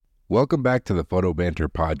Welcome back to the Photo Banter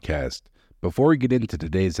podcast. Before we get into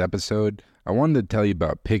today's episode, I wanted to tell you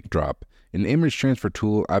about PicDrop, an image transfer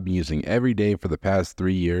tool I've been using every day for the past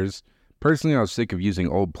 3 years. Personally, I was sick of using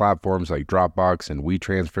old platforms like Dropbox and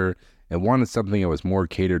WeTransfer and wanted something that was more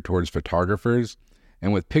catered towards photographers.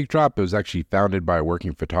 And with PicDrop, it was actually founded by a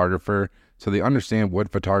working photographer, so they understand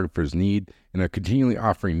what photographers need and are continually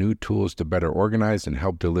offering new tools to better organize and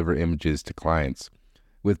help deliver images to clients.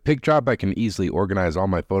 With PicDrop, I can easily organize all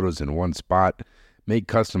my photos in one spot, make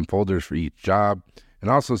custom folders for each job,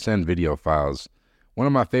 and also send video files. One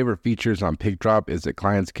of my favorite features on PicDrop is that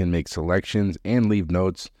clients can make selections and leave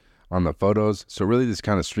notes on the photos, so really this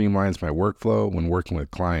kind of streamlines my workflow when working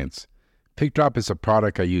with clients. PicDrop is a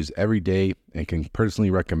product I use every day and can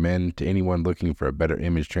personally recommend to anyone looking for a better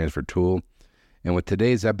image transfer tool. And with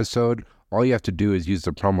today's episode, all you have to do is use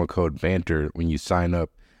the promo code BANTER when you sign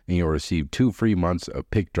up, and you'll receive 2 free months of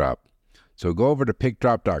PicDrop. So go over to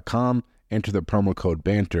picdrop.com, enter the promo code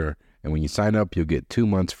BANTER, and when you sign up, you'll get 2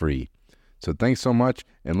 months free. So thanks so much,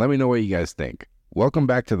 and let me know what you guys think. Welcome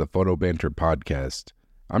back to the Photo Banter podcast.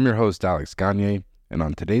 I'm your host, Alex Gagne, and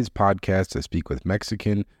on today's podcast, I speak with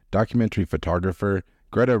Mexican documentary photographer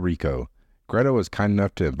Greta Rico. Greta was kind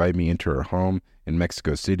enough to invite me into her home in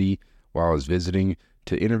Mexico City while I was visiting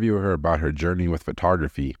to interview her about her journey with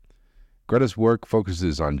photography. Greta's work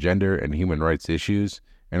focuses on gender and human rights issues,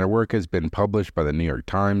 and her work has been published by the New York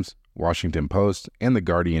Times, Washington Post, and The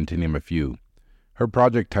Guardian, to name a few. Her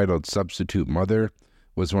project, titled Substitute Mother,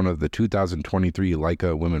 was one of the 2023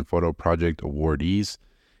 Leica Women Photo Project awardees,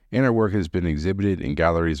 and her work has been exhibited in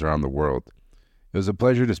galleries around the world. It was a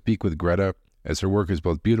pleasure to speak with Greta, as her work is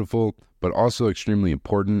both beautiful, but also extremely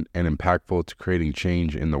important and impactful to creating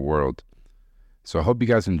change in the world. So I hope you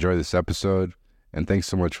guys enjoy this episode, and thanks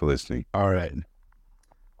so much for listening. All right.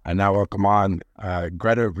 I now welcome on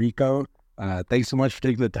Greta Rico. Thanks so much for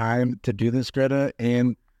taking the time to do this, Greta,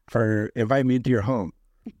 and for inviting me into your home.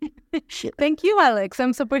 Thank you, Alex.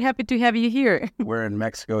 I'm super happy to have you here. We're in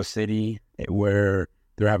Mexico City, where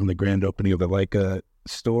they're having the grand opening of the Leica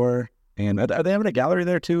store. And are they having a gallery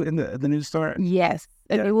there, too, in the new store? Yes,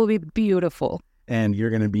 and it will be beautiful. And you're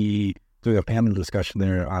going to be doing a panel discussion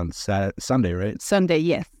there on Sunday, right? Sunday,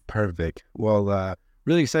 yes. Perfect. Well,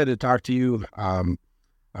 really excited to talk to you. I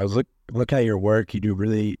was look at your work. You do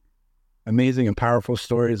really amazing and powerful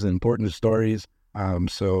stories and important stories.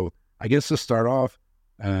 So I guess to start off,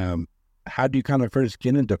 how do you kind of first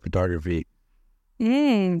get into photography?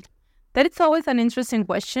 That is always an interesting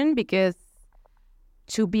question because,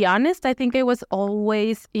 to be honest, I think I was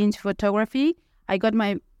always into photography. I got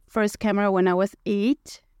my first camera when I was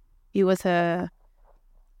 8. It was a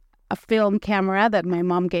film camera that my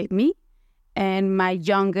mom gave me. And my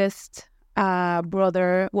youngest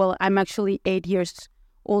brother, well, I'm actually 8 years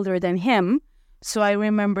older than him. So I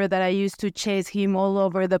remember that I used to chase him all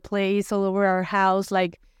over the place, all over our house,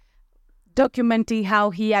 like documenting how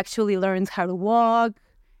he actually learns how to walk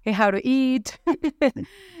and how to eat.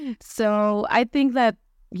 So I think that,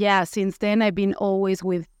 yeah, since then I've been always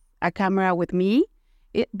with a camera with me.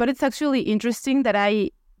 But it's actually interesting that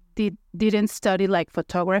I didn't study like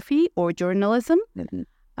photography or journalism.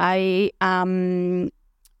 Mm-hmm.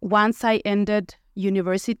 Once I ended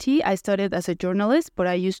university, I studied as a journalist, but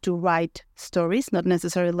I used to write stories, not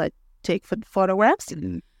necessarily like take photographs.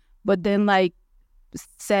 Mm-hmm. But then like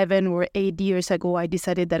 7 or 8 years ago, I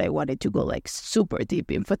decided that I wanted to go like super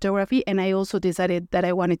deep in photography. And I also decided that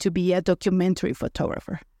I wanted to be a documentary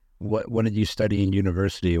photographer. What did you study in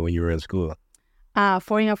university when you were at school?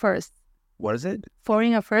 Foreign affairs. What is it?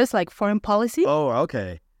 Foreign affairs, like foreign policy. Oh,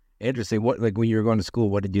 okay. Interesting. What, like when you were going to school,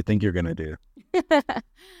 what did you think you were going to do?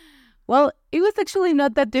 Well, it was actually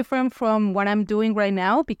not that different from what I'm doing right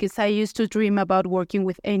now because I used to dream about working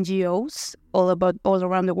with NGOs all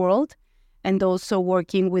around the world and also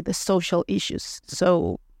working with the social issues.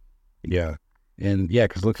 So, yeah. And yeah,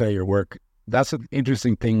 because looking at your work, that's an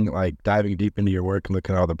interesting thing, like diving deep into your work and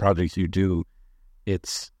looking at all the projects you do.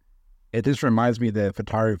 It just reminds me that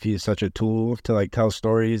photography is such a tool to like tell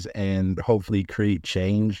stories and hopefully create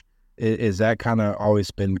change. Is that kind of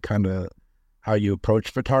always been kind of how you approach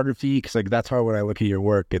photography? Because like that's how when I look at your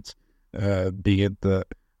work, it's be it the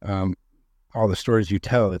all the stories you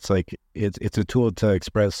tell. It's like it's a tool to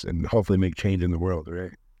express and hopefully make change in the world,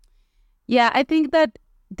 right? Yeah, I think that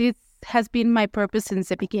this has been my purpose since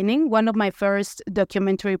the beginning. One of my first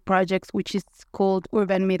documentary projects, which is called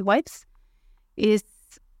Urban Midwives, it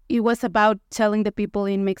was about telling the people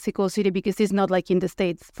in Mexico City, because it's not like in the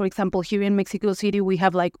States. For example, here in Mexico City, we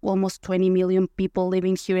have like almost 20 million people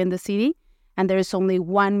living here in the city, and there's only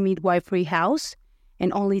one midwifery house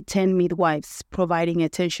and only 10 midwives providing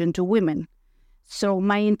attention to women. So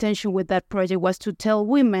my intention with that project was to tell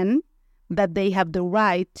women that they have the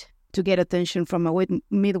right to get attention from a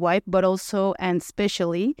midwife, but also and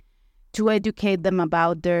especially to educate them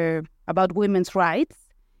about women's rights,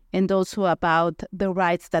 and also about the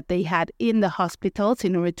rights that they had in the hospitals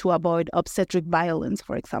in order to avoid obstetric violence,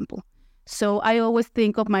 for example. So I always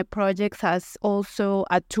think of my projects as also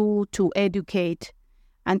a tool to educate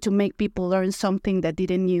and to make people learn something that they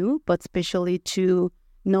didn't know, but especially to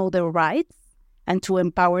know their rights and to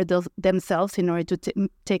empower themselves in order to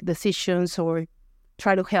take decisions or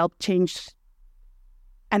try to help change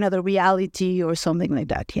another reality or something like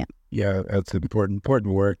that. Yeah. Yeah, that's important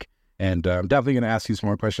work. And I'm definitely going to ask you some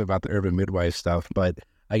more questions about the urban midwife stuff. But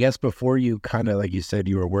I guess before you kind of, like you said,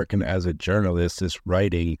 you were working as a journalist, just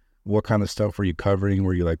writing, what kind of stuff were you covering?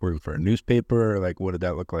 Were you like working for a newspaper, or like what did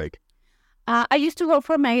that look like? I used to work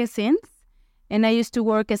for magazines, and I used to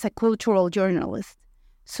work as a cultural journalist.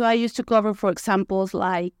 So I used to cover, for examples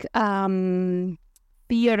like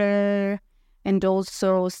theater and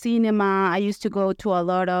also cinema. I used to go to a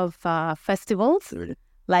lot of festivals,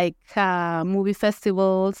 like movie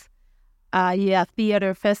festivals,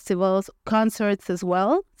 theater festivals, concerts as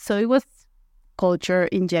well. So it was culture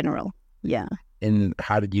in general. Yeah. And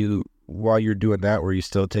how did you, while you're doing that, were you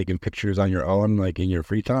still taking pictures on your own, like in your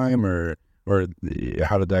free time, or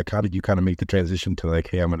how did you kind of make the transition to like,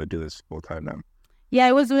 hey, I'm going to do this full time now? Yeah,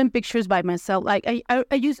 I was doing pictures by myself. Like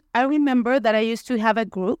I remember that I used to have a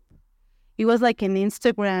group. It was like an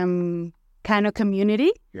Instagram kind of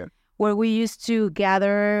community where we used to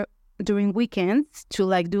gather during weekends to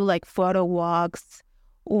like do like photo walks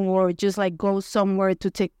or just like go somewhere to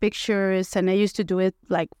take pictures. And I used to do it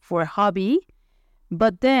like for a hobby.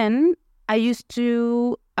 But then I used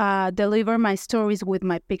to deliver my stories with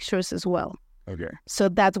my pictures as well. Okay. So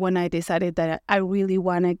that's when I decided that I really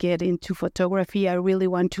want to get into photography. I really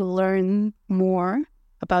want to learn more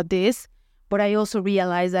about this. But I also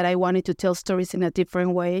realized that I wanted to tell stories in a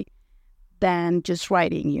different way than just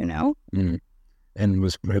writing, you know? Mm. And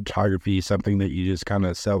was photography something that you just kind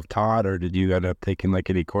of self-taught, or did you end up taking like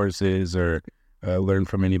any courses or learn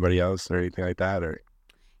from anybody else or anything like that? Or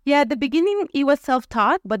yeah, at the beginning it was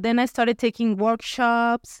self-taught, but then I started taking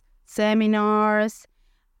workshops, seminars,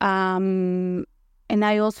 and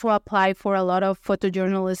I also applied for a lot of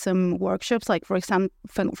photojournalism workshops, like for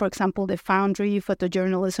example, the Foundry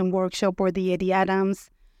photojournalism workshop or the Eddie Adams.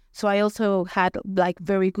 So I also had like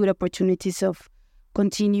very good opportunities of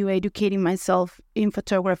continue educating myself in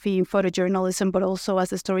photography, in photojournalism, but also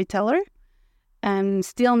as a storyteller. And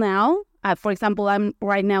still now, for example, I'm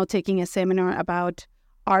right now taking a seminar about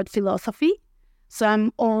art philosophy. So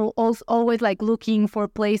I'm always like looking for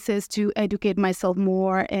places to educate myself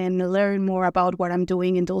more and learn more about what I'm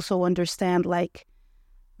doing, and also understand like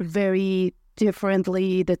very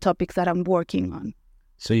differently the topics that I'm working on.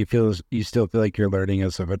 So you still feel like you're learning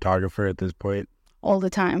as a photographer at this point? All the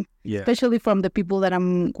time. Yeah. Especially from the people that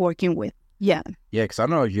I'm working with. Yeah. Yeah, because I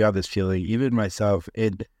don't know if you have this feeling, even myself,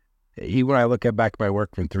 even when I look back at my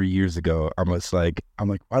work from 3 years ago, I'm like,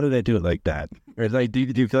 why did I do it like that? Or like, do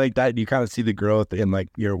you feel like that? Do you kind of see the growth in like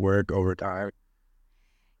your work over time?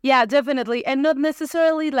 Yeah, definitely. And not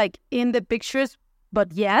necessarily like in the pictures,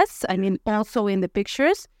 but yes, I mean, also in the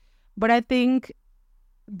pictures. But I think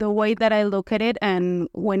the way that I look at it, and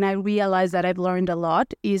when I realize that I've learned a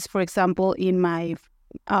lot, is, for example, in my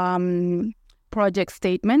project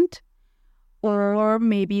statement, or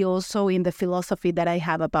maybe also in the philosophy that I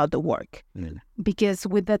have about the work. Because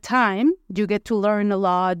with the time, you get to learn a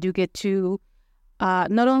lot. You get to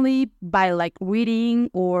not only by like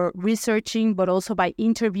reading or researching, but also by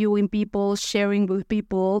interviewing people, sharing with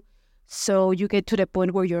people. So you get to the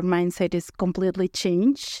point where your mindset is completely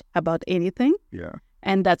changed about anything. Yeah.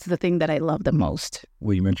 And that's the thing that I love the most.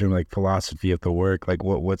 Well, you mentioned like philosophy of the work. Like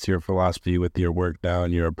what's your philosophy with your work now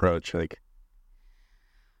and your approach? Like,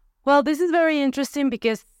 well, this is very interesting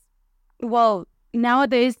because, well,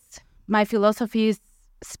 nowadays my philosophy is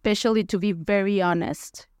especially to be very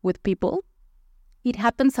honest with people. It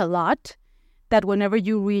happens a lot that whenever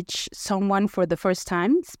you reach someone for the first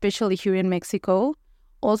time, especially here in Mexico,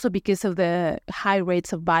 also because of the high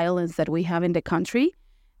rates of violence that we have in the country,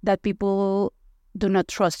 that people do not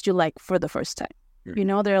trust you like for the first time. You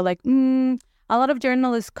know, they're like, a lot of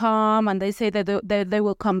journalists come and they say that they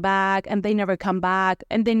will come back, and they never come back,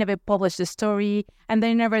 and they never publish the story, and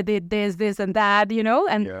they never did this and that, you know,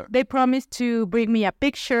 and they promised to bring me a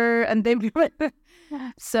picture, and they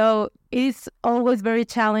so it's always very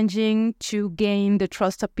challenging to gain the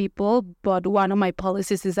trust of people. But one of my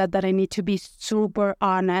policies is that I need to be super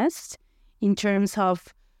honest in terms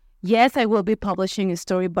of, yes, I will be publishing a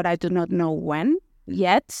story, but I do not know when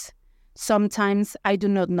yet. Sometimes I do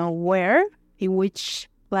not know where, in which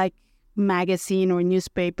like magazine or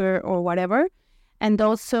newspaper or whatever. And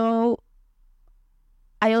also,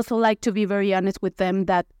 I also like to be very honest with them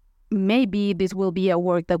that maybe this will be a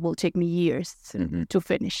work that will take me years to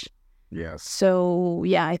finish. Yes. So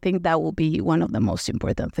yeah, I think that will be one of the most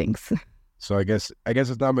important things. So I guess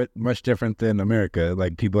it's not much different than America.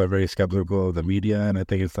 Like, people are very skeptical of the media, and I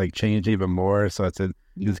think it's like changed even more. So it's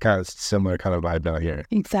kind of similar kind of vibe down here.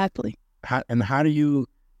 Exactly. How do you?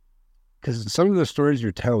 Because some of the stories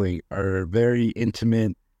you're telling are very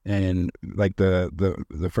intimate, and like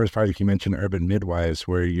the first project you mentioned, Urban Midwives,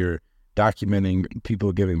 where you're documenting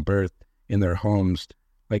people giving birth in their homes.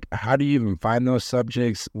 Like, how do you even find those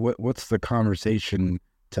subjects? What's the conversation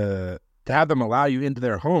to have them allow you into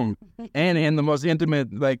their home and in the most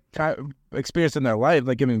intimate like experience in their life,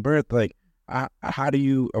 like giving birth? Like, how do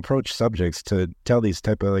you approach subjects to tell these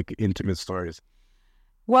type of like intimate stories?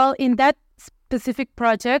 Well, in that specific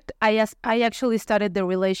project, I actually started the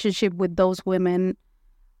relationship with those women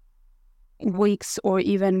weeks or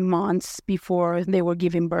even months before they were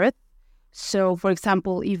giving birth. So, for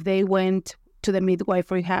example, if they went to the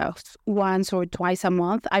midwifery house once or twice a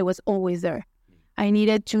month, I was always there. I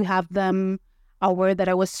needed to have them aware that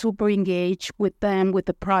I was super engaged with them, with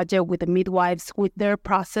the project, with the midwives, with their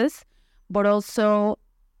process. But also,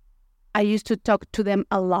 I used to talk to them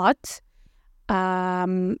a lot.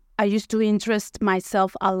 I used to interest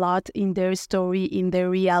myself a lot in their story, in their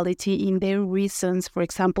reality, in their reasons, for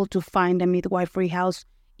example, to find a midwifery house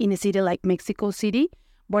in a city like Mexico City.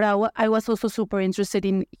 But I was also super interested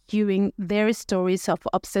in hearing their stories of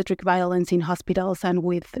obstetric violence in hospitals and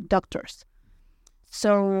with doctors.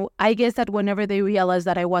 So I guess that whenever they realized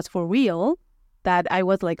that I was for real, that I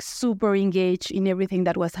was like super engaged in everything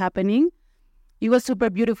that was happening, it was super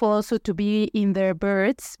beautiful also to be in their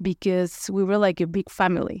births because we were like a big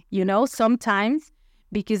family, you know? Sometimes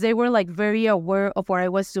because they were like very aware of what I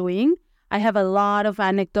was doing, I have a lot of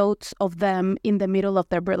anecdotes of them in the middle of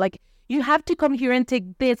their birth. Like, you have to come here and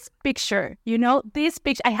take this picture, you know? This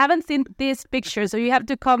picture, I haven't seen this picture, so you have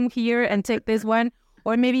to come here and take this one.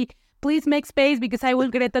 Or maybe, please make space because I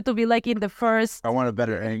want Greta to be like in the first. I want a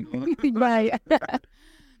better angle. Right.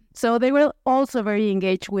 So they were also very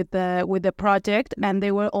engaged with the project, and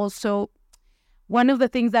they were also, one of the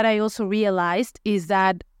things that I also realized is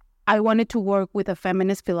that I wanted to work with a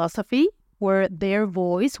feminist philosophy where their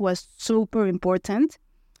voice was super important.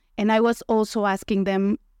 And I was also asking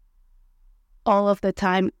them all of the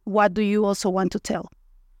time, what do you also want to tell?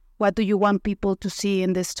 What do you want people to see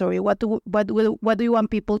in this story? What do you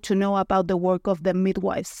want people to know about the work of the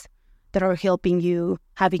midwives that are helping you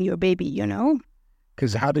having your baby, you know?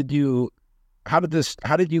 Because how did you kind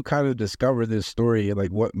of discover this story?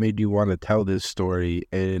 Like, what made you want to tell this story?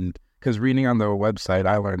 And because reading on the website,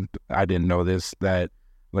 I learned, I didn't know this, that,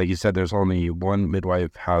 like you said, there's only one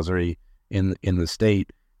midwife housery in the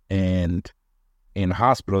state, and in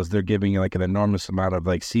hospitals, they're giving like an enormous amount of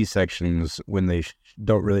like C-sections when they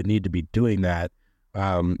don't really need to be doing that.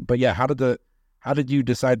 But yeah, how did you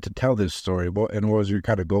decide to tell this story? And what was your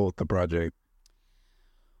kind of goal with the project?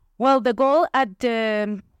 Well, the goal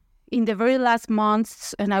in the very last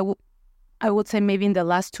months, and I would say maybe in the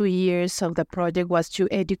last 2 years of the project, was to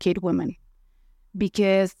educate women.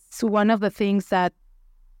 Because one of the things that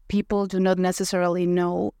people do not necessarily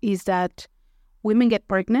know is that women get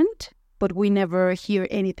pregnant, but we never hear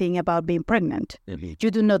anything about being pregnant. Mm-hmm.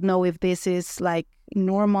 You do not know if this is like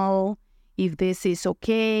normal, if this is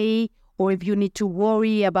okay, or if you need to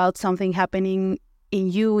worry about something happening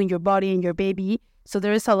in you, in your body, in your baby. So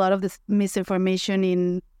there is a lot of this misinformation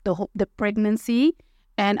in the pregnancy,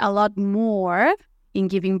 and a lot more in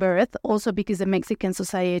giving birth, also because the Mexican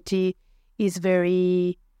society is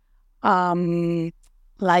very,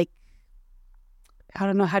 like, I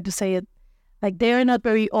don't know how to say it, like they are not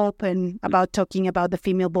very open about talking about the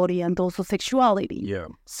female body and also sexuality. Yeah.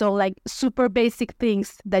 So like super basic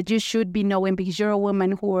things that you should be knowing because you're a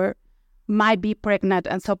woman who might be pregnant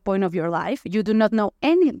at some point of your life. You do not know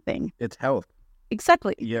anything. It's health.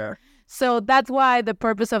 Exactly. Yeah. So that's why the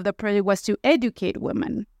purpose of the project was to educate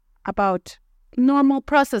women about normal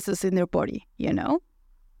processes in their body, you know?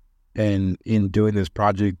 And in doing this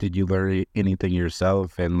project, did you learn anything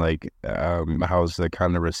yourself? And like, how's the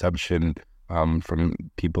kind of reception from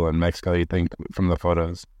people in Mexico, you think, from the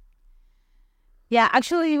photos? Yeah,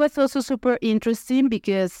 actually, it was also super interesting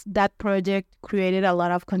because that project created a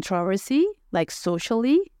lot of controversy, like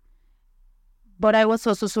socially. But I was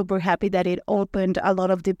also super happy that it opened a lot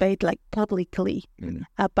of debate, like publicly,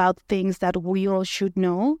 about things that we all should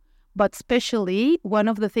know. But especially, one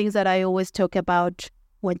of the things that I always talk about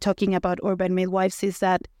when talking about urban midwives is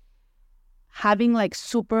that having like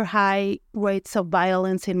super high rates of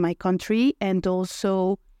violence in my country, and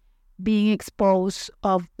also being exposed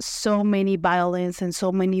of so many violence and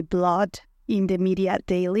so many blood in the media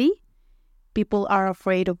daily. People are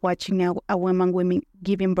afraid of watching a woman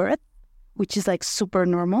giving birth, which is like super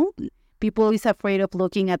normal. People is afraid of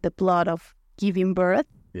looking at the blood of giving birth.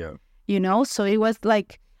 Yeah. So it was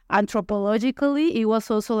like anthropologically, it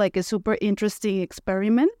was also like a super interesting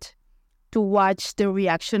experiment to watch the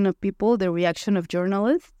reaction of people, the reaction of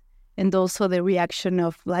journalists, and also the reaction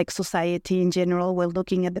of like society in general while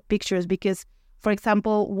looking at the pictures. Because, for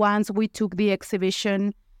example, once we took the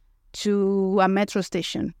exhibition to a metro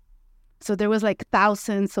station. So there was like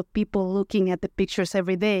thousands of people looking at the pictures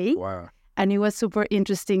every day. Wow. And it was super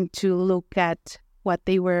interesting to look at what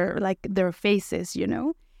they were, like their faces,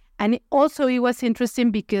 And it was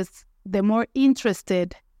interesting because the more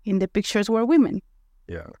interested in the pictures were women.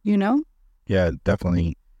 Yeah. Yeah,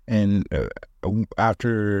 definitely. And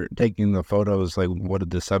after taking the photos, like what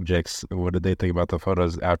did they think about the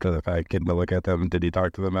photos after the fact? Getting to look at them, did he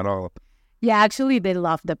talk to them at all? Yeah, actually they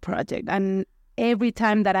loved the project. And every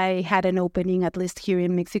time that I had an opening, at least here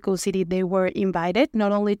in Mexico City, they were invited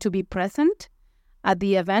not only to be present at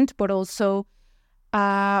the event, but also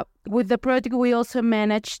with the project, we also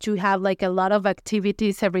managed to have like a lot of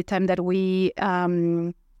activities every time that we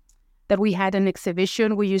had an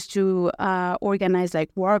exhibition. We used to organize like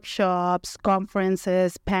workshops,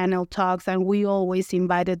 conferences, panel talks, and we always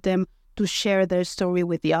invited them to share their story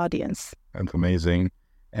with the audience. That's amazing.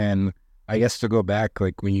 And I guess to go back,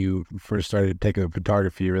 like when you first started taking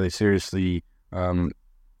photography really seriously,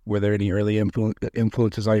 were there any early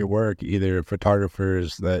influences on your work, either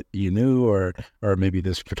photographers that you knew or maybe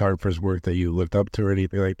this photographer's work that you looked up to or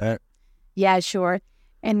anything like that? Yeah, sure.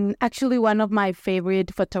 And actually one of my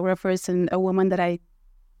favorite photographers and a woman that I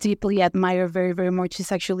deeply admire very, very much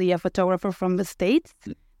is actually a photographer from the States,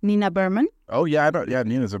 Nina Berman. Oh, yeah.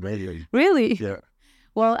 Nina's amazing. Really? Yeah.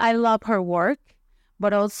 Well, I love her work.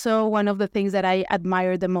 But also one of the things that I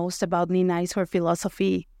admire the most about Nina is her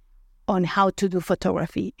philosophy on how to do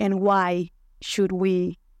photography and why should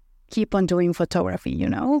we keep on doing photography,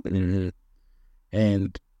 Mm-hmm.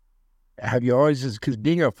 And have you always because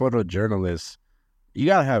being a photojournalist, you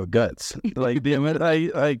gotta have guts. Like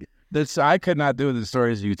this, I could not do the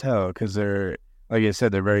stories you tell because they're, like I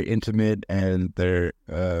said, they're very intimate and they're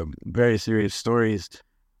very serious stories.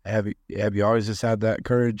 Have you always just had that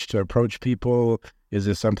courage to approach people? Is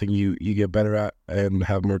this something you get better at and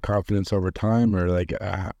have more confidence over time, or like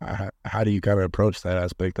how do you kind of approach that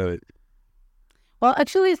aspect of it? Well,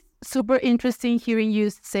 actually, it's super interesting hearing you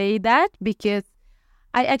say that because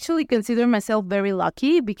I actually consider myself very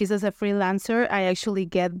lucky because as a freelancer, I actually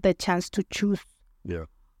get the chance to choose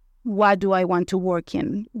what do I want to work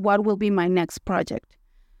in, what will be my next project.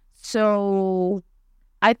 So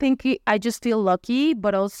I think I just feel lucky,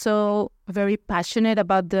 but also very passionate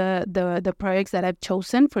about the projects that I've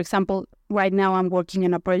chosen. For example, right now I'm working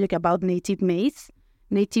on a project about native maize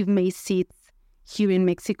seeds here in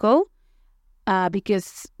Mexico,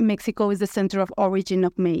 because Mexico is the center of origin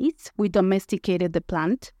of maize. We domesticated the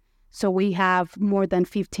plant. So we have more than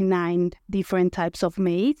 59 different types of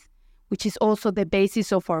maize, which is also the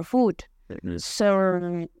basis of our food.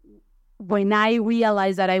 So when I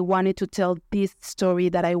realized that I wanted to tell this story,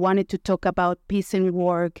 that I wanted to talk about peace and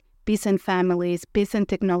work, peace and families, peace and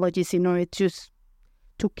technologies in order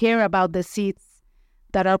to care about the seeds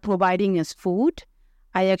that are providing us food,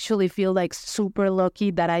 I actually feel like super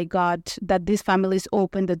lucky that these families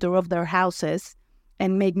opened the door of their houses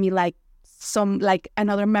and made me like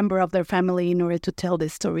another member of their family in order to tell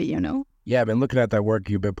this story, Yeah, I've been looking at that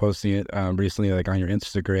work. You've been posting it recently, like on your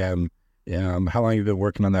Instagram. How long have you been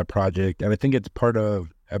working on that project? And I think it's part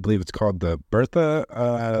of, I believe it's called the Bertha,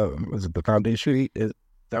 was it the foundation? Is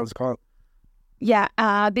that what it's called? Yeah,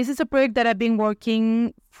 this is a project that I've been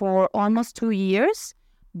working for almost 2 years,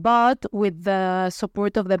 but with the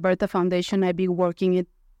support of the Bertha Foundation, I've been working it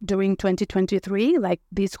during 2023, like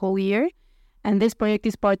this whole year. And this project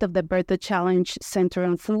is part of the Bertha Challenge Center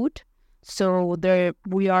on Food. So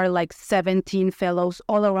we are like 17 fellows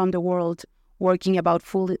all around the world working about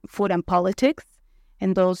food and politics,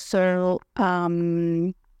 and also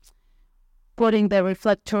putting the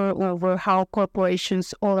reflector over how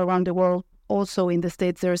corporations all around the world, also in the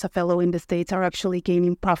States, there's a fellow in the States, are actually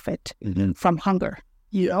gaining profit from hunger,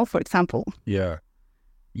 for example. Yeah.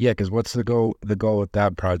 Yeah, because what's the goal with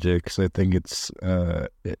that project? Because I think it's,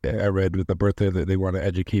 I read with the Bertha that they want to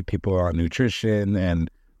educate people on nutrition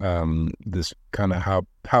and this kind of how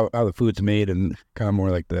the food's made and kind of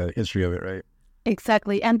more like the history of it, right?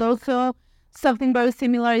 Exactly. And also something very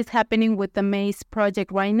similar is happening with the maize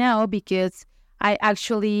project right now, because I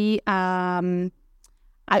actually I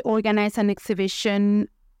organized an exhibition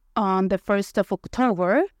on the 1st of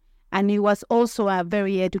October, and it was also a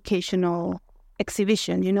very educational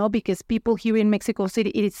exhibition, because people here in Mexico City,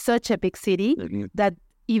 it is such a big city that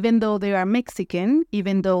even though they are Mexican,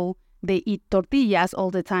 even though they eat tortillas all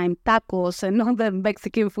the time, tacos, and all the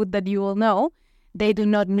Mexican food that you all know, they do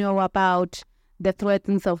not know about the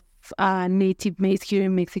threats of native maize here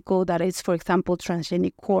in Mexico that is, for example,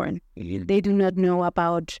 transgenic corn. They do not know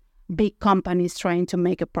about big companies trying to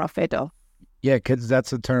make a profit of. Yeah, because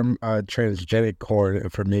that's the term transgenic corn.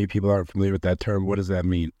 For many people who aren't familiar with that term, what does that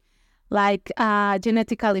mean? Like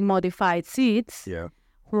genetically modified seeds,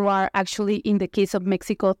 who are actually, in the case of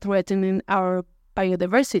Mexico, threatening our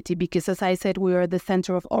biodiversity, because, as I said, we are the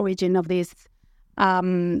center of origin of this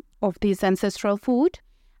ancestral food.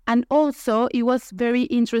 And also, it was very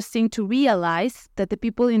interesting to realize that the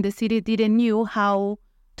people in the city didn't know how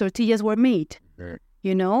tortillas were made,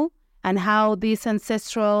 and how these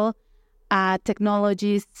ancestral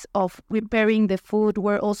technologies of preparing the food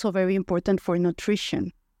were also very important for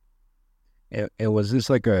nutrition. And was this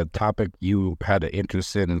like a topic you had an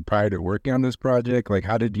interest in prior to working on this project? Like,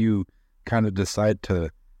 how did you kind of decide to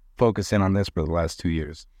focus in on this for the last 2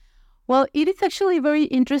 years? Well, it is actually very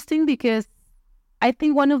interesting, because I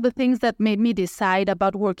think one of the things that made me decide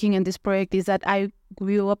about working in this project is that I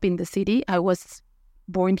grew up in the city. I was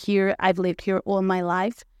born here. I've lived here all my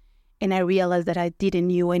life. And I realized that I didn't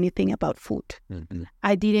know anything about food.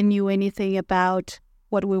 I didn't know anything about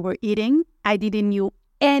what we were eating. I didn't know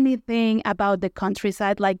anything about the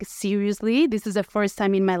countryside. Like, seriously, this is the first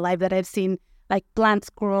time in my life that I've seen like plants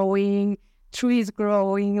growing, trees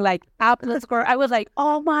growing, like apples growing. I was like,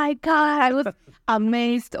 oh my God, I was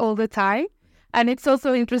amazed all the time. And it's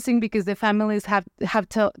also interesting because the families have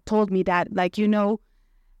told me that, like,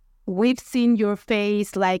 we've seen your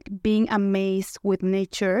face like being amazed with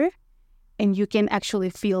nature, and you can actually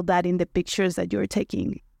feel that in the pictures that you're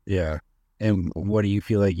taking. Yeah. And what do you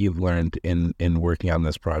feel like you've learned in working on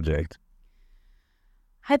this project?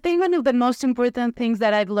 I think one of the most important things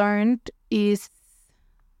that I've learned is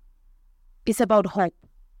about hope.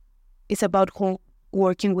 It's about hope,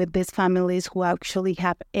 working with these families who actually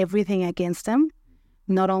have everything against them,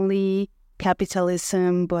 not only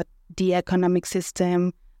capitalism, but the economic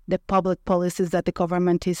system, the public policies that the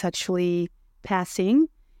government is actually passing.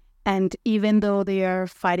 And even though they are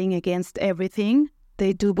fighting against everything,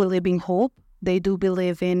 they do believe in hope. They do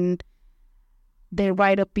believe in the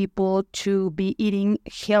right of people to be eating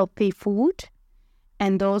healthy food.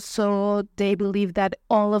 And also they believe that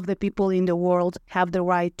all of the people in the world have the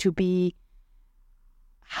right to be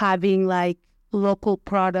having like local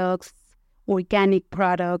products, organic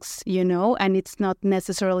products, and it's not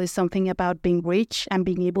necessarily something about being rich and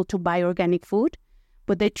being able to buy organic food,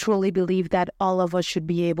 but they truly believe that all of us should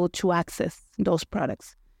be able to access those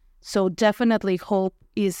products. So definitely hope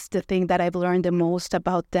is the thing that I've learned the most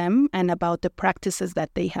about them and about the practices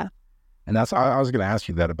that they have. And that's, I was going to ask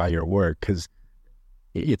you that about your work, because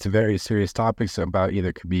it's a very serious topic. So about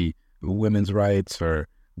either could be women's rights or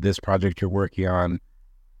this project you're working on.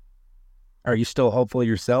 Are you still hopeful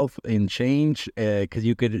yourself in change? Because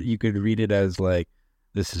you could read it as like,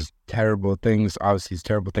 this is terrible things. Obviously, it's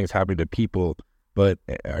terrible things happening to people. But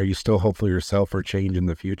are you still hopeful yourself for change in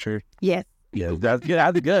the future? Yes. Yeah, that's good.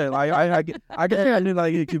 That's good. Like I can imagine,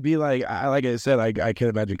 like it could be like I said, I can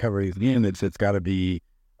imagine covering the end. It's got to be.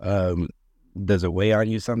 Does it weigh on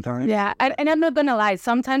you sometimes? Yeah, and I'm not gonna lie.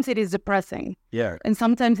 Sometimes it is depressing. Yeah. And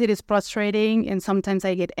sometimes it is frustrating, and sometimes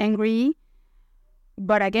I get angry.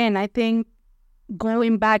 But again, I think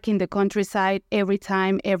going back in the countryside every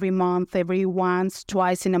time, every month, every once,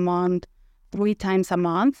 twice in a month, 3 times a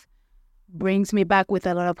month, brings me back with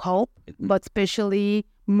a lot of hope, but especially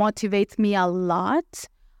motivates me a lot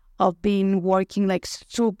of being working like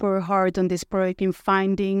super hard on this project and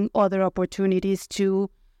finding other opportunities to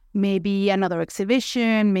maybe another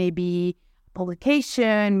exhibition, maybe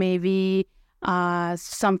publication, maybe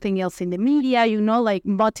something else in the media, like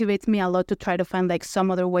motivates me a lot to try to find like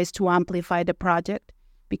some other ways to amplify the project,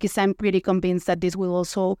 because I'm pretty convinced that this will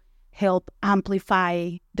also help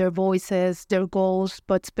amplify their voices, their goals,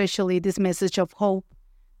 but especially this message of hope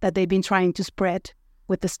that they've been trying to spread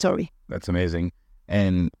with the story. That's amazing.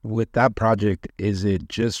 And with that project, is it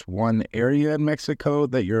just one area in Mexico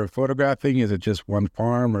that you're photographing? Is it just one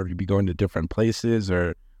farm, or have you been going to different places,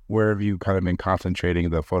 or where have you kind of been concentrating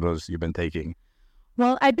the photos you've been taking?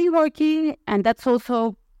 Well, I've been working, and that's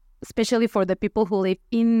also, especially for the people who live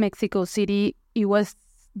in Mexico City,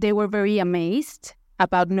 they were very amazed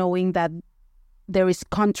about knowing that there is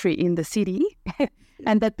country in the city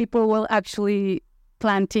and that people will actually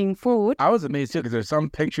planting food. I was amazed too, because there's some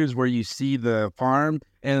pictures where you see the farm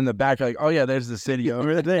and in the back you're like, oh yeah, there's the city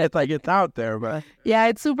over there. It's like it's out there, but yeah,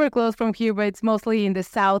 it's super close from here, but it's mostly in the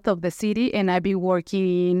south of the city, and I've been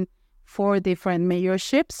working in 4 different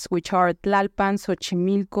mayorships, which are Tlalpan,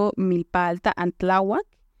 Xochimilco, Milpa Alta, and Tláhuac.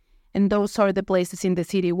 And those are the places in the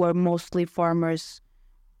city where mostly farmers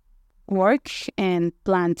work and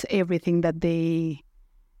plant everything that they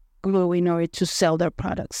grow in order to sell their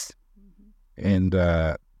products. And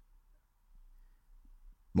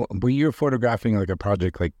when you're photographing like a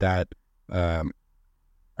project like that,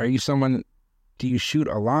 are you someone, do you shoot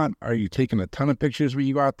a lot? Are you taking a ton of pictures when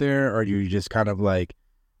you go out there? Or are you just kind of like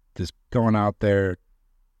just going out there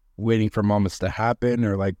waiting for moments to happen?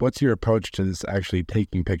 Or like, what's your approach to this actually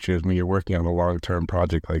taking pictures when you're working on a long-term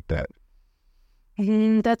project like that?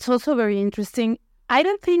 That's also very interesting. I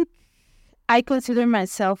don't think I consider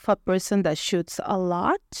myself a person that shoots a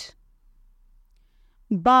lot,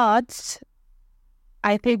 but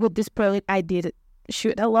I think with this project I did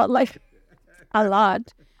shoot a lot, like a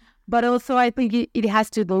lot. But also I think it has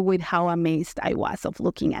to do with how amazed I was of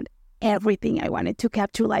looking at everything I wanted to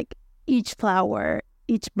capture, like each flower,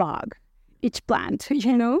 each bug, each plant,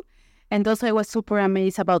 you know? And also I was super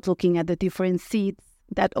amazed about looking at the different seeds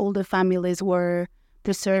that all the families were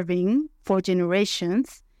preserving for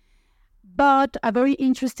generations. But a very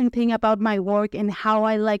interesting thing about my work and how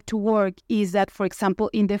I like to work is that, for example,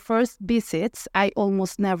 in the first visits, I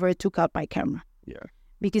almost never took out my camera. Yeah.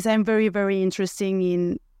 Because I'm very, very interested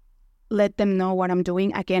in let them know what I'm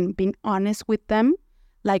doing. Again, being honest with them,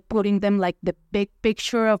 like putting them like the big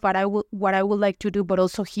picture of what I would like to do, but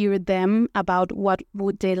also hear them about what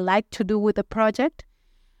would they like to do with the project.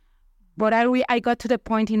 But I got to the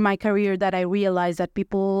point in my career that I realized that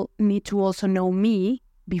people need to also know me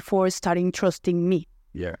before starting trusting me.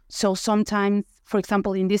 Yeah. So sometimes, for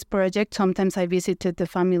example, in this project, sometimes I visited the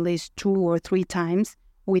families 2 or 3 times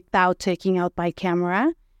without taking out my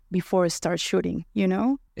camera before I start shooting, you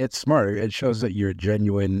know? It's smart. It shows that you're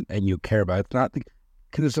genuine and you care about it. It's not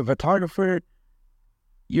because as a photographer,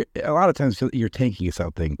 a lot of times you're taking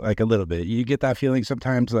something, like a little bit. You get that feeling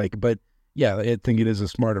sometimes, like, but yeah, I think it is a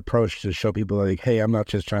smart approach to show people like, hey, I'm not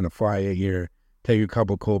just trying to fly in here, take a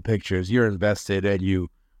couple cool pictures. You're invested and you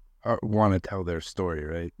want to tell their story,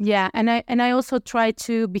 right? Yeah, and I also try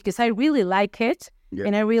to, because I really like it,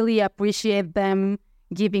 and I really appreciate them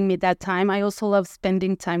giving me that time. I also love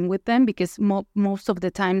spending time with them because most of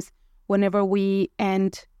the times whenever we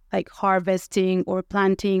end like harvesting or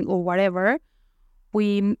planting or whatever,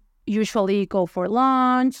 we usually go for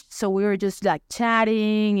lunch. So we were just like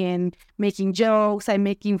chatting and making jokes and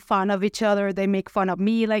making fun of each other. They make fun of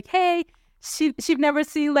me like, hey, she've never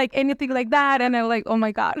seen like anything like that. And I'm like, oh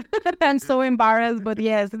my God, I'm so embarrassed. But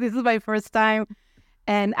yes, this is my first time.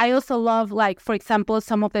 And I also love, like, for example,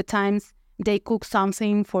 some of the times they cook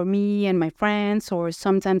something for me and my friends, or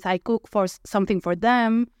sometimes I cook for something for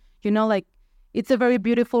them. You know, like, it's a very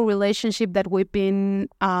beautiful relationship that we've been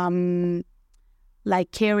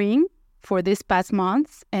like carrying for these past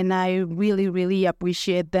months. And I really, really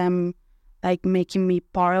appreciate them like making me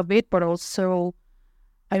part of it, but also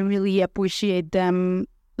I really appreciate them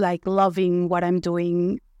like loving what I'm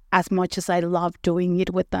doing as much as I love doing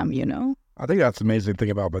it with them, you know? I think that's the amazing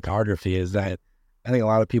thing about photography is that I think a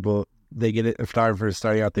lot of people, they get it, photographers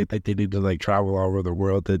starting out, they think they need to like travel all over the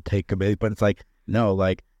world to take a bit, but it's like, no,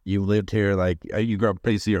 like you lived here, like you grew up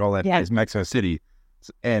basically your whole life in Mexico City.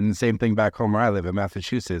 And same thing back home where I live in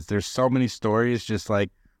Massachusetts. There's so many stories just like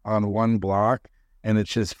on one block, and it's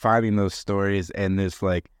just finding those stories. And there's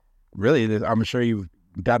like, really, I'm sure you've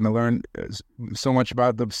gotten to learn so much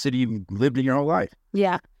about the city you lived in your whole life.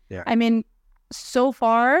 Yeah. I mean, so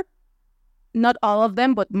far, not all of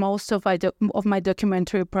them, but most of my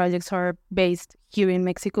documentary projects are based here in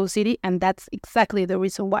Mexico City, and that's exactly the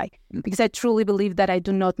reason why. Because I truly believe that I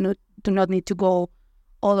do not need to go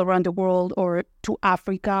all around the world or to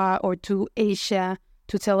Africa or to Asia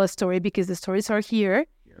to tell a story, because the stories are here.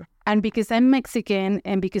 Yeah. And because I'm Mexican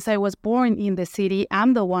and because I was born in the city,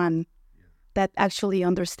 I'm the one that actually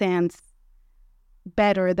understands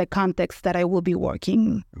better the context that I will be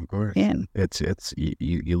working of course in. It's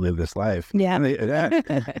you live this life. Yeah.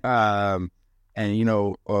 And you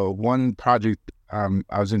know, one project I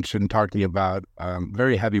was interested in talking to you about,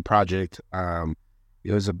 very heavy project.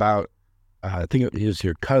 It was about I think it was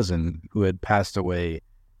your cousin who had passed away,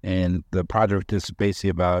 and the project is basically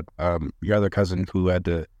about your other cousin who had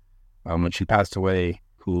to when she passed away,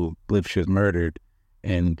 who believed she was murdered.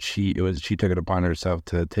 And she took it upon herself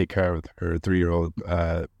to take care of her 3-year-old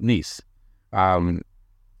niece.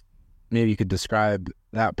 maybe you could describe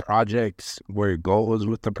that project, where your goal was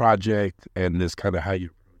with the project, and this kind of how you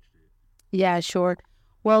approached it. Yeah, sure.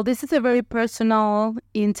 Well, this is a very personal,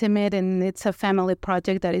 intimate, and it's a family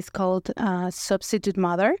project that is called Substitute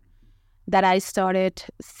Mother, that I started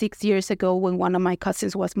 6 years ago when one of my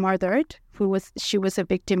cousins was murdered. She was a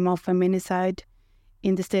victim of feminicide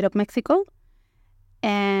in the state of Mexico.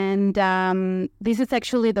 And this is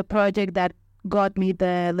actually the project that got me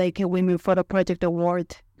the Leica Women Photo Project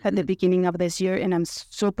Award at the beginning of this year. And I'm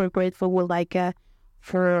super grateful with Leica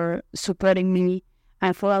for supporting me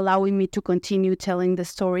and for allowing me to continue telling the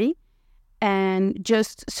story. And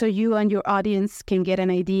just so you and your audience can get an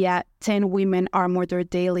idea, 10 women are murdered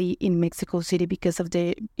daily in Mexico City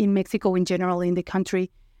in Mexico in general, in the country,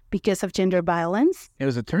 because of gender violence. It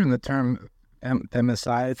was the term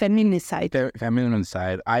femicide.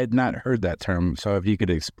 Feminicide. I had not heard that term, so if you could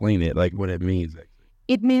explain it, like what it means.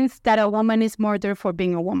 It means that a woman is murdered for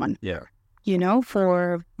being a woman. Yeah. You know,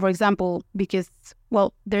 for example, because,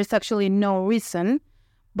 well, there's actually no reason,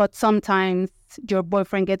 but sometimes your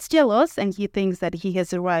boyfriend gets jealous and he thinks that he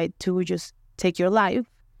has the right to just take your life,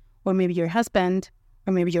 or maybe your husband,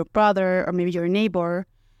 or maybe your brother, or maybe your neighbor.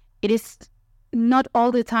 It is not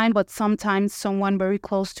all the time, but sometimes someone very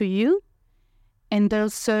close to you. And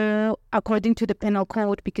also, according to the penal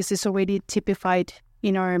code, because it's already typified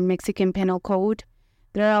in our Mexican penal code,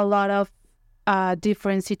 there are a lot of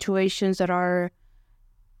different situations that are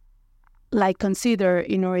like considered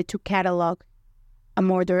in order to catalog a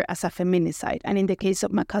murder as a feminicide. And in the case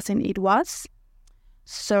of my cousin, it was.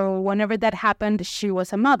 So whenever that happened, she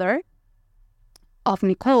was a mother of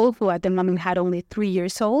Nicole, who at the moment had only 3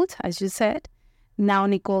 years old, as you said. Now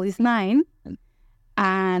Nicole is 9.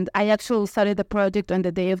 And I actually started the project on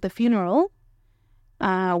the day of the funeral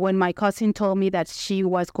when my cousin told me that she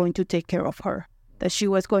was going to take care of her, that she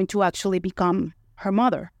was going to actually become her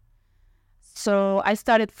mother. So I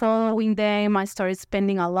started following them. I started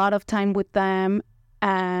spending a lot of time with them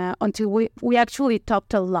until we actually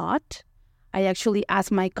talked a lot. I actually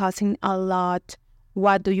asked my cousin a lot,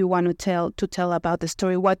 what do you want to tell about the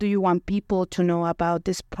story? What do you want people to know about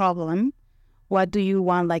this problem? What do you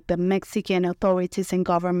want, like, the Mexican authorities and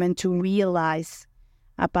government to realize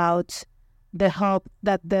about the help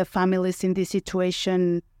that the families in this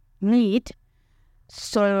situation need?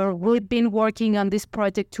 So we've been working on this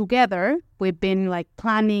project together. We've been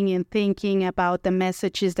planning and thinking about the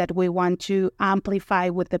messages that we want to amplify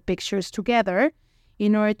with the pictures together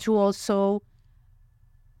in order to also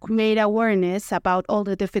create awareness about all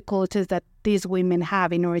the difficulties that these women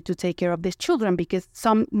have in order to take care of these children, because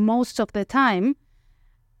most of the time,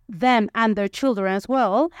 them and their children as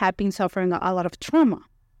well have been suffering a lot of trauma.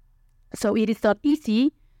 So it is not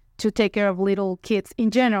easy to take care of little kids in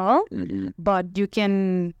general, but you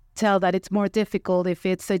can tell that it's more difficult if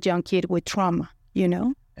it's a young kid with trauma, you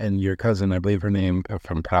know? And your cousin, I believe her name, if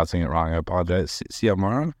I'm pronouncing it wrong, I apologize,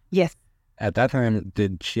 Xiomara? Yes. At that time,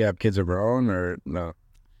 did she have kids of her own or no?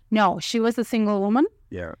 No, she was a single woman.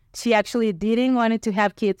 Yeah. She actually didn't want to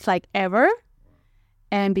have kids ever.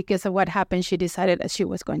 And because of what happened, she decided that she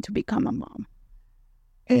was going to become a mom.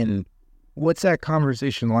 And what's that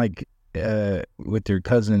conversation like with your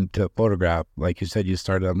cousin to photograph? Like you said, you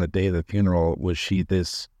started on the day of the funeral. Was she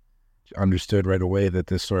understood right away that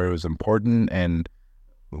this story was important? And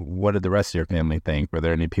what did the rest of your family think? Were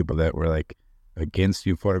there any people that were against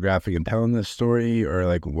you photographing and telling this story? Or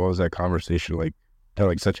what was that conversation like,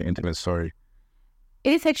 telling such an intimate story?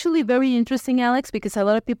 It is actually very interesting, Alex, because a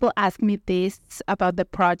lot of people ask me this about the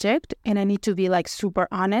project, and I need to be super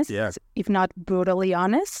honest, if not brutally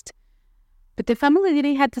honest. But the family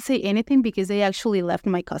didn't have to say anything because they actually left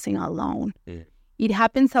my cousin alone. Yeah. It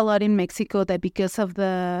happens a lot in Mexico that because of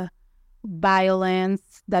the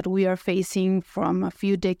violence that we are facing from a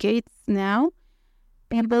few decades now,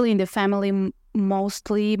 people in the family most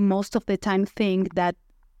of the time think that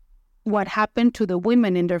what happened to the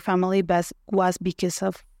women in their family was because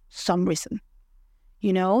of some reason,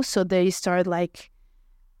 you know? So they start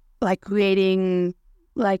creating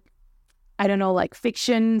I don't know,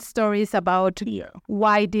 fiction stories about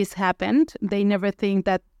why this happened. They never think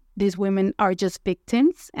that these women are just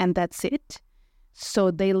victims and that's it. So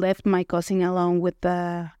they left my cousin alone with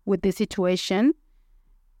the situation,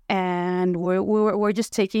 and we're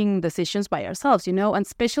just taking decisions by ourselves, you know? And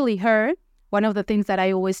especially her. One of the things that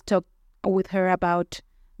I always talk with her about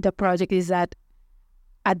the project is that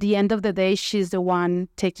at the end of the day, she's the one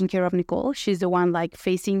taking care of Nicole. She's the one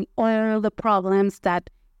facing all the problems that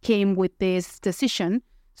came with this decision.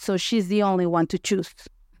 So she's the only one to choose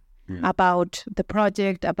about the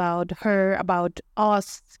project, about her, about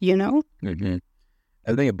us, you know? Mm-hmm.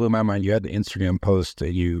 I think it blew my mind. You had the Instagram post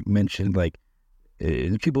and you mentioned like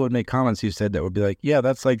people would make comments you said that would be like, yeah,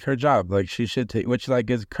 that's like her job. Like she should take, which like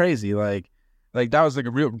is crazy. Like that was like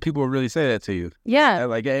a real, people would really say that to you. Yeah. And,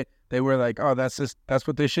 like they were like, oh, that's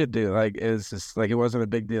what they should do. Like it's just like, it wasn't a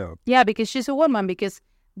big deal. Yeah, because she's a woman, because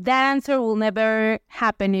that answer will never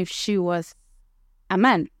happen if she was a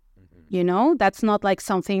man. You know, that's not like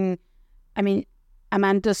something, I mean, a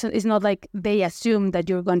man doesn't, it's not like they assume that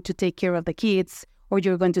you're going to take care of the kids or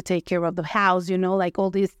you're going to take care of the house, you know, like all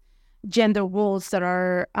these gender roles that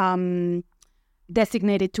are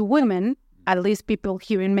designated to women. At least people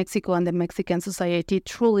here in Mexico and the Mexican society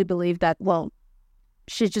truly believe that, well,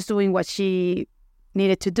 she's just doing what she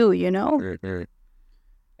needed to do, you know?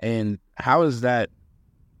 And how is that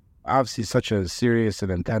obviously such a serious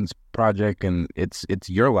and intense project, and it's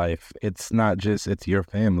your life. It's not just, it's your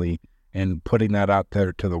family, and putting that out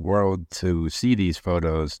there to the world to see these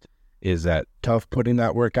photos, is that tough putting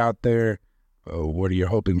that work out there? What are you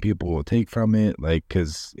hoping people will take from it? Like,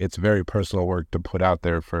 because it's very personal work to put out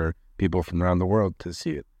there for people from around the world to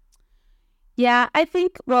see it. Yeah, I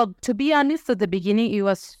think, well, to be honest, at the beginning, it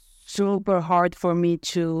was super hard for me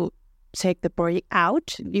to take the project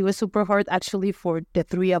out. It was super hard, actually, for the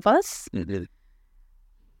three of us. Mm-hmm.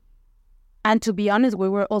 And to be honest, we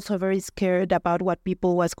were also very scared about what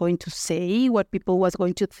people was going to say, what people was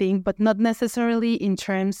going to think, but not necessarily in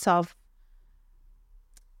terms of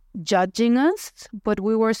judging us, but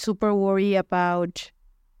we were super worried about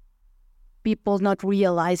people not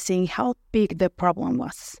realizing how big the problem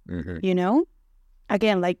was, you know?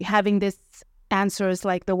 Again, like having these answers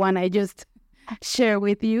like the one I just shared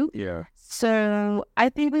with you. Yeah. So I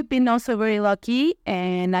think we've been also very lucky,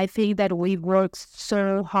 and I think that we worked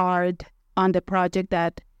so hard on the project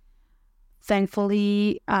that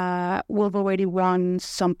thankfully we've already won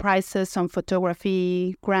some prizes, some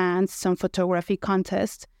photography grants, some photography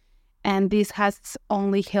contests, and this has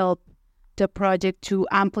only helped the project to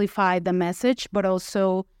amplify the message, but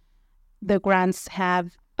also the grants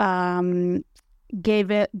have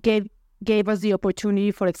gave us the opportunity,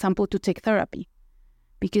 for example, to take therapy.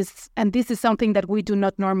 And this is something that we do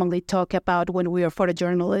not normally talk about when we are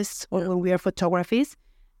photojournalists or when we are photographers,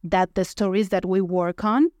 that the stories that we work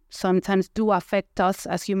on sometimes do affect us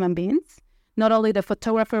as human beings, not only the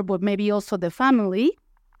photographer, but maybe also the family.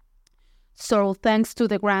 So thanks to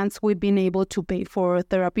the grants, we've been able to pay for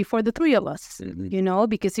therapy for the three of us, you know,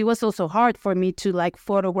 because it was also hard for me to like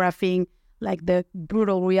photographing like the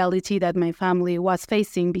brutal reality that my family was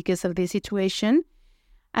facing because of this situation.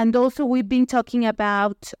 And also we've been talking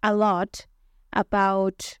about a lot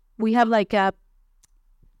about, we have like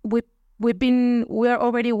we're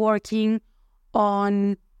already working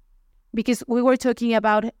on, because we were talking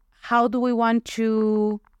about what do we want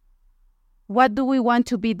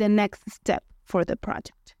to be the next step for the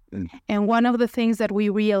project. And one of the things that we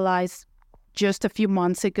realized just a few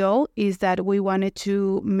months ago is that we wanted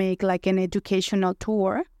to make like an educational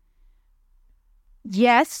tour.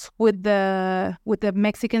 Yes, with the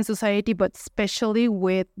Mexican society, but especially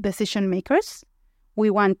with decision makers. We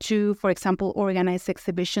want to, for example, organize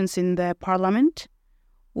exhibitions in the parliament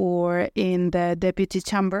or in the deputy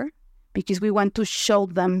chamber, because we want to show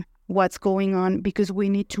them what's going on, because we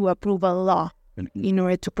need to approve a law in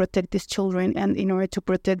order to protect these children and in order to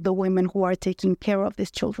protect the women who are taking care of these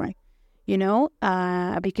children, you know,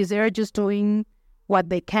 because they're just doing what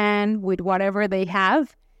they can with whatever they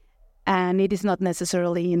have, and it is not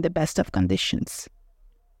necessarily in the best of conditions.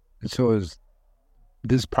 So is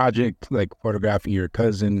this project, like photographing your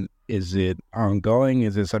cousin, is it ongoing?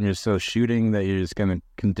 Is it something you're still shooting that you're just going to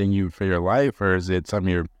continue for your life, or is it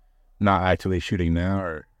something you're not actually shooting now?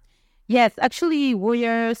 Or yes, actually, we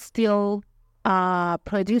are still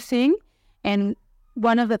producing, and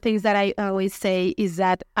one of the things that I always say is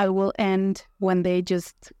that I will end when they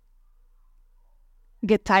just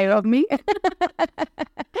get tired of me.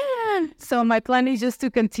 So my plan is just to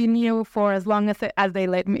continue for as long as they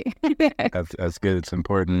let me. That's good. It's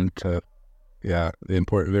important to,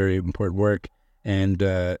 very important work. And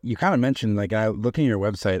you kind of mentioned, like, looking at your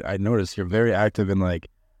website, I noticed you're very active in, like,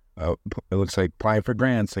 it looks like applying for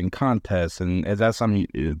grants and contests. And is that something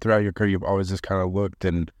throughout your career you've always just kind of looked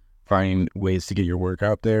and find ways to get your work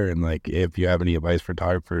out there? And, like, if you have any advice for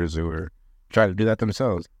photographers who are trying to do that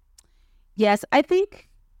themselves? Yes, I think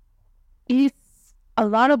it's a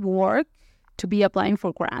lot of work to be applying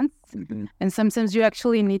for grants. And sometimes you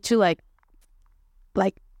actually need to like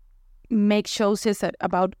make choices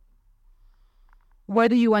about where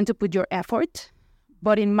do you want to put your effort.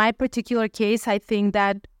 But in my particular case, I think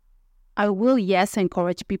that I will,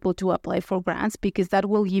 encourage people to apply for grants, because that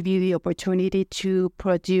will give you the opportunity to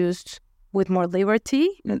produce with more liberty,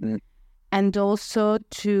 Mm-hmm. and also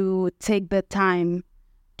to take the time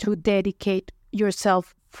to dedicate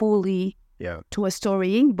yourself fully Yeah. to a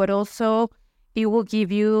story, but also it will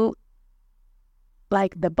give you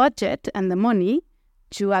like the budget and the money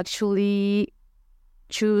to actually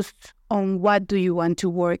choose on what do you want to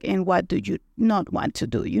work and what do you not want to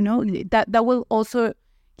do. That will also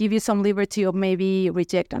give you some liberty of maybe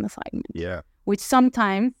reject an assignment, Yeah. which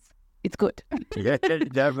sometimes it's good. Yeah.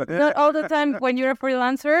 Definitely. Not all the time when you're a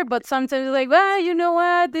freelancer, but sometimes you're like, well, you know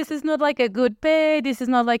what? This is not like a good pay. This is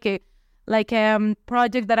not like a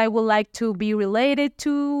project that I would like to be related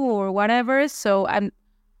to or whatever. So I'm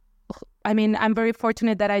very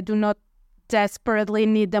fortunate that I do not desperately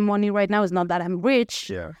need the money right now. It's not that I'm rich.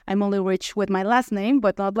 Yeah. I'm only rich with my last name,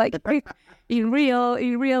 but not like in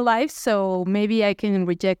real life. So maybe I can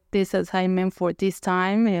reject this assignment for this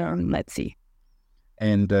time, and let's see.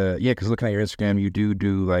 And because looking at your Instagram, you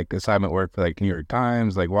do like assignment work for like New York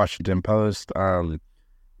Times, like Washington Post.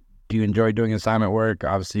 Do you enjoy doing assignment work?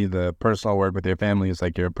 Obviously, the personal work with your family is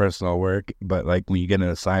like your personal work, but like when you get an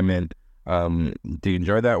assignment, do you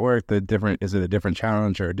enjoy that work? Is it a different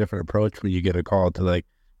challenge or a different approach when you get a call to like,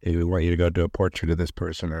 hey, we want you to go do a portrait of this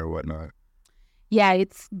person or whatnot? Yeah,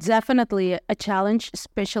 it's definitely a challenge,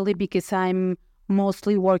 especially because I'm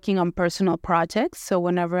mostly working on personal projects. So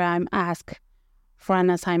whenever I'm asked for an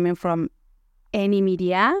assignment from any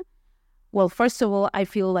media, well, first of all, I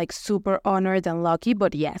feel like super honored and lucky.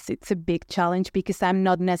 But yes, it's a big challenge because I'm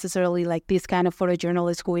not necessarily like this kind of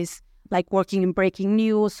photojournalist who is like working in breaking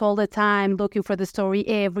news all the time, looking for the story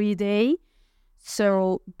every day.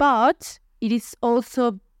 So, but it is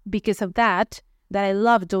also because of that I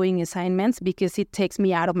love doing assignments, because it takes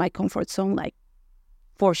me out of my comfort zone, like,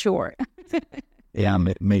 for sure. Yeah,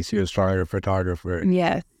 it makes you a stronger photographer.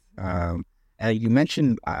 Yes. You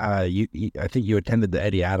mentioned, I think you attended the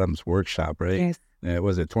Eddie Adams workshop, right? Yes.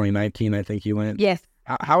 Was it 2019, I think you went? Yes.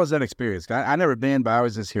 How was that experience? I never been, but I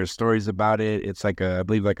always just hear stories about it. It's like I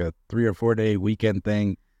believe like a 3 or 4 day weekend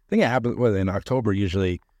thing. I think it happened in October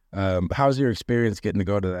usually. How's your experience getting to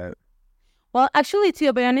go to that? Well, actually,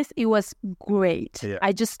 to be honest, it was great. Yeah.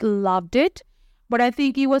 I just loved it. But I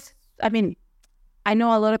think it was, I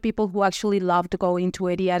know a lot of people who actually loved going to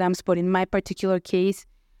Eddie Adams, but in my particular case,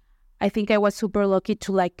 I think I was super lucky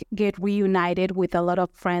to like get reunited with a lot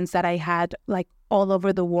of friends that I had like all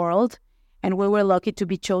over the world. And we were lucky to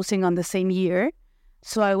be chosen on the same year.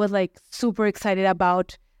 So I was like super excited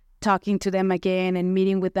about talking to them again and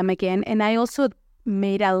meeting with them again. And I also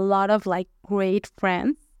made a lot of like great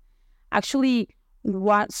friends. Actually,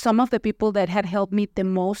 some of the people that had helped me the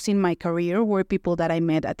most in my career were people that I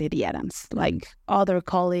met at Eddie Adams, like other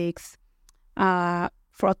colleagues,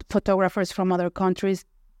 photographers from other countries.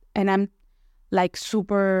 And I'm like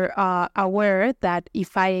super aware that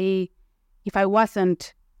if I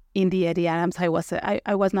wasn't in the Eddie Adams, I was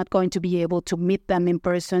not going to be able to meet them in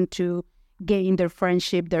person to gain their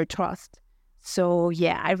friendship, their trust. So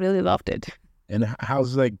yeah, I really loved it. And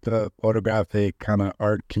how's like the photographic kind of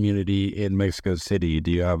art community in Mexico City? Do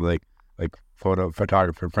you have like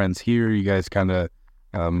photographer friends here? You guys kind of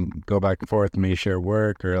go back and forth and maybe share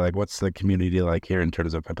work, or like what's the community like here in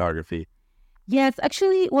terms of photography? Yes,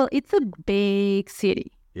 actually, well, it's a big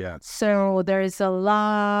city. Yeah. So there's a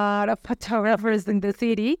lot of photographers in the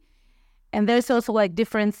city. And there's also like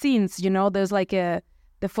different scenes, there's like the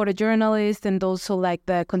photojournalists, and also like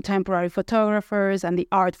the contemporary photographers and the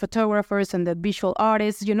art photographers and the visual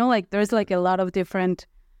artists, like there's like a lot of different,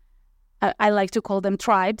 I like to call them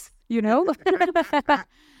tribes,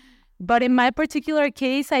 But in my particular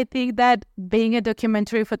case, I think that being a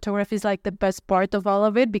documentary photographer is like the best part of all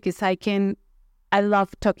of it, because I love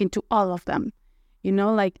talking to all of them.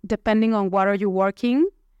 Like depending on what are you working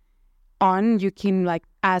on, you can like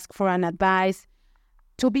ask for an advice.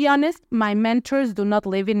 To be honest, my mentors do not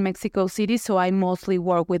live in Mexico City, so I mostly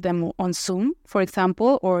work with them on Zoom, for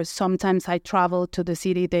example, or sometimes I travel to the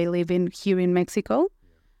city they live in here in Mexico.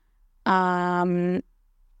 But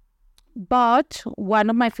one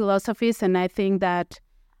of my philosophies, and I think that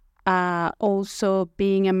also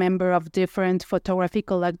being a member of different photography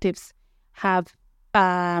collectives have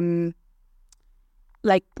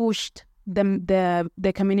like pushed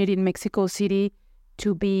the community in Mexico City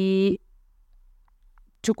to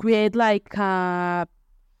create like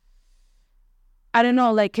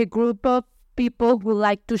like a group of people who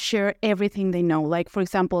like to share everything they know. Like, for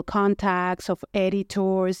example, contacts of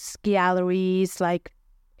editors, galleries, like,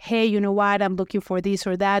 hey, you know what, I'm looking for this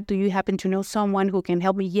or that. Do you happen to know someone who can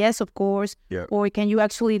help me? Yes, of course. Yeah. Or can you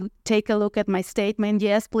actually take a look at my statement?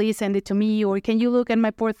 Yes, please send it to me. Or can you look at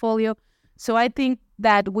my portfolio? So I think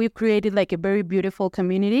that we've created like a very beautiful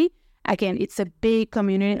community. again, it's a big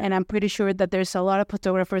community, and I'm pretty sure that there's a lot of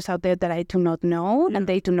photographers out there that I do not know, and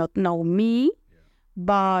they do not know me.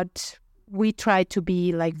 But we try to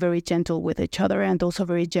be like very gentle with each other and also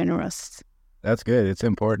very generous. That's good. It's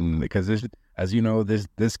important because as you know,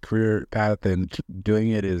 this career path and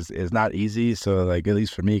doing it is not easy. So like, at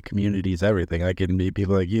least for me, community is everything. I can meet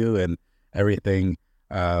people like you and everything.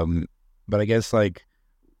 But I guess like,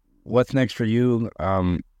 what's next for you?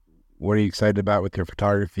 What are you excited about with your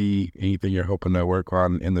photography? Anything you're hoping to work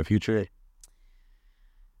on in the future?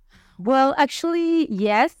 Well, actually,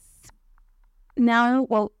 yes. Now,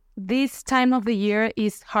 this time of the year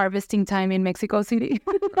is harvesting time in Mexico City.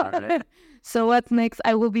 So what's next?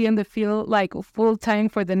 I will be in the field like full time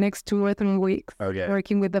for the next 2 or 3 weeks,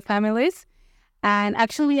 working with the families. And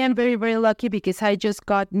actually, I'm very, very lucky because I just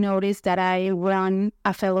got notice that I run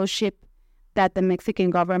a fellowship that the Mexican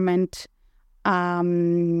government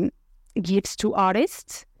gives to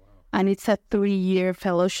artists. Wow. And it's a 3-year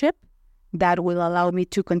fellowship that will allow me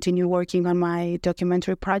to continue working on my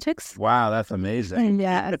documentary projects. Wow, that's amazing.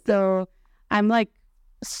 Yeah, so I'm like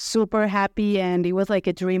super happy, and it was like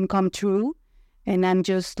a dream come true. And I'm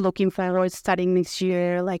just looking forward starting next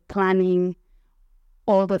year, like planning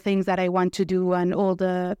all the things that I want to do and all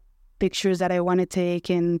the pictures that I want to take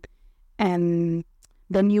and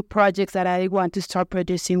the new projects that I want to start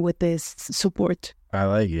producing with this support. I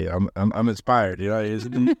like it. I'm inspired. You know,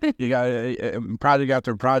 you got project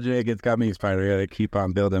after project. It's got me inspired. I got to keep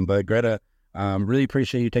on building. But Greta, really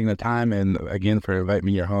appreciate you taking the time, and again for inviting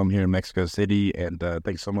me to your home here in Mexico City. And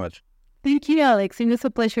thanks so much. Thank you, Alex. It was a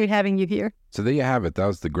pleasure having you here. So there you have it. That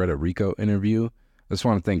was the Greta Rico interview. I just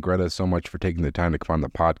want to thank Greta so much for taking the time to come on the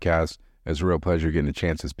podcast. It was a real pleasure getting a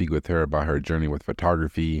chance to speak with her about her journey with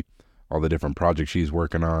photography, all the different projects she's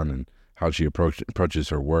working on, and how she approaches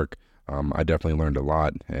her work. I definitely learned a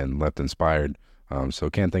lot and left inspired. So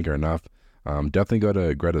can't thank her enough. Definitely go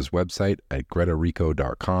to Greta's website at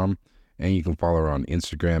GretaRico.com, and you can follow her on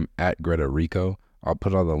Instagram at Greta Rico. I'll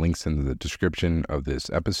put all the links in the description of this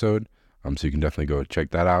episode, so you can definitely go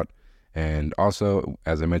check that out. And also,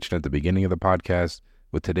 as I mentioned at the beginning of the podcast,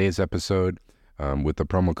 with today's episode, with the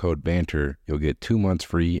promo code BANTER, you'll get 2 months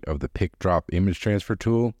free of the PicDrop image transfer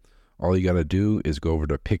tool. All you got to do is go over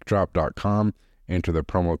to PicDrop.com, enter the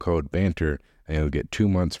promo code BANTER, and you'll get 2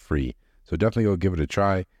 months free. So definitely go give it a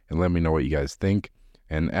try and let me know what you guys think.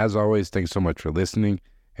 And as always, thanks so much for listening,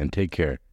 and take care.